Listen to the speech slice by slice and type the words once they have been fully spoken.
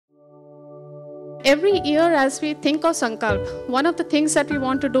Every year as we think of Sankalp, one of the things that we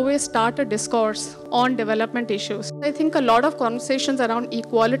want to do is start a discourse on development issues. I think a lot of conversations around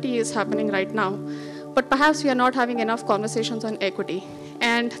equality is happening right now, but perhaps we are not having enough conversations on equity.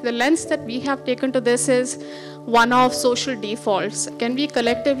 And the lens that we have taken to this is one of social defaults. Can we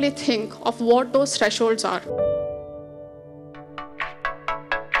collectively think of what those thresholds are?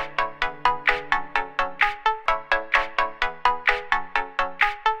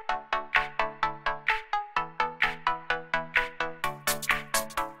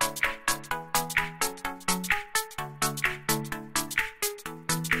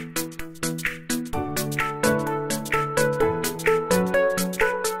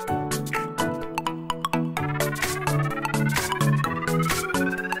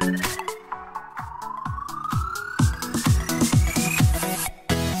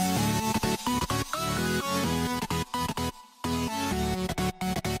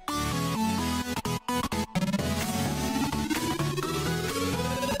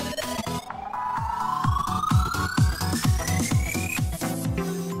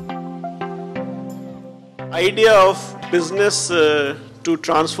 Idea of business to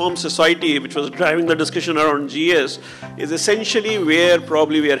transform society, which was driving the discussion around GS, is essentially where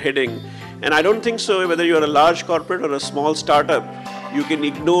probably we are heading. And I don't think so, whether you're a large corporate or a small startup, you can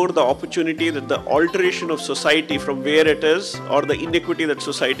ignore the opportunity that the alteration of society from where it is or the inequity that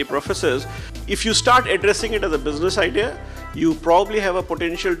society professes. If you start addressing it as a business idea, you probably have a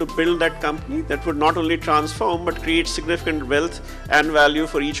potential to build that company that would not only transform but create significant wealth and value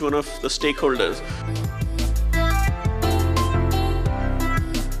for each one of the stakeholders.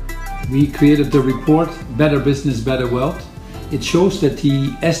 We created the report, Better Business, Better Wealth. It shows that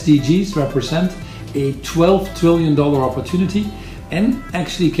the SDGs represent a $12 trillion opportunity and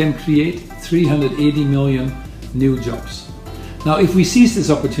actually can create 380 million new jobs. Now, if we seize this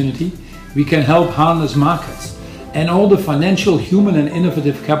opportunity, we can help harness markets and all the financial, human and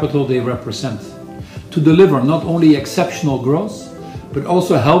innovative capital they represent to deliver not only exceptional growth, but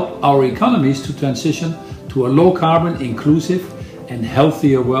also help our economies to transition to a low carbon, inclusive and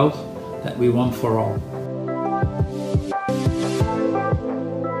healthier world that we want for all.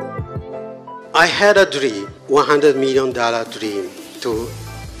 I had a dream, $100 million dream to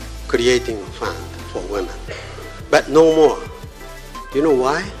creating a fund for women, but no more. You know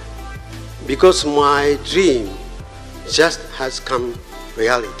why? Because my dream just has come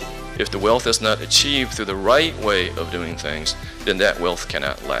reality. If the wealth is not achieved through the right way of doing things, then that wealth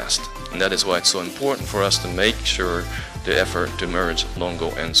cannot last. And that is why it's so important for us to make sure the effort to merge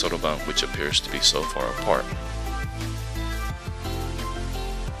Longo and Soroban, which appears to be so far apart.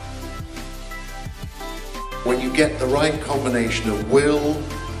 When you get the right combination of will,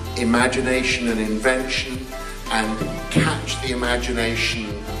 imagination and invention, and catch the imagination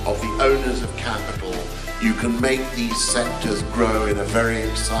of the owners of capital, you can make these sectors grow in a very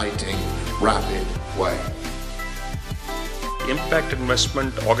exciting, rapid way. Impact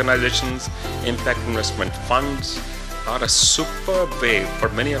investment organizations, impact investment funds are a superb way for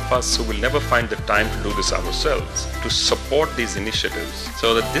many of us who will never find the time to do this ourselves to support these initiatives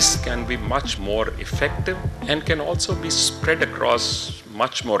so that this can be much more effective and can also be spread across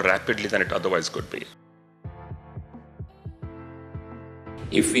much more rapidly than it otherwise could be.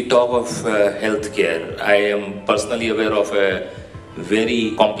 If we talk of healthcare, I am personally aware of a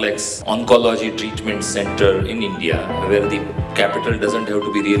very complex oncology treatment center in India where the capital doesn't have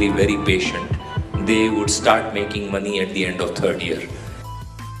to be really very patient. They would start making money at the end of third year.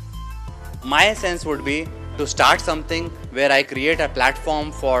 My sense would be to start something where I create a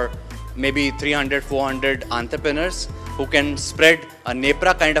platform for maybe 300, 400 entrepreneurs who can spread a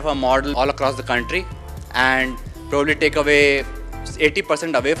NEPRA kind of a model all across the country and probably take away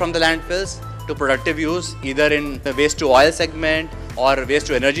 80% away from the landfills to productive use, either in the waste to oil segment or waste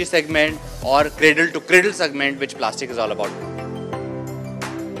to energy segment or cradle to cradle segment, which plastic is all about.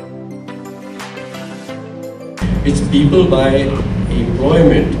 It's people buy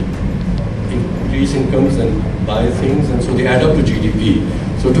employment, increase incomes and buy things, and so they add up to GDP.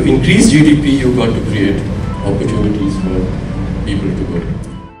 So to increase GDP, you've got to create opportunities for people to go.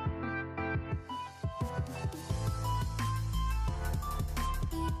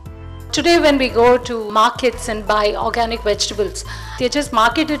 Today when we go to markets and buy organic vegetables, they just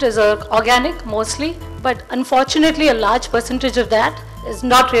market it as organic mostly, but unfortunately a large percentage of that is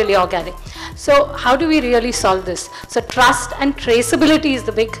not really organic. So how do we really solve this? So trust and traceability is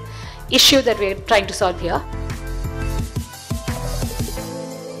the big issue that we're trying to solve here.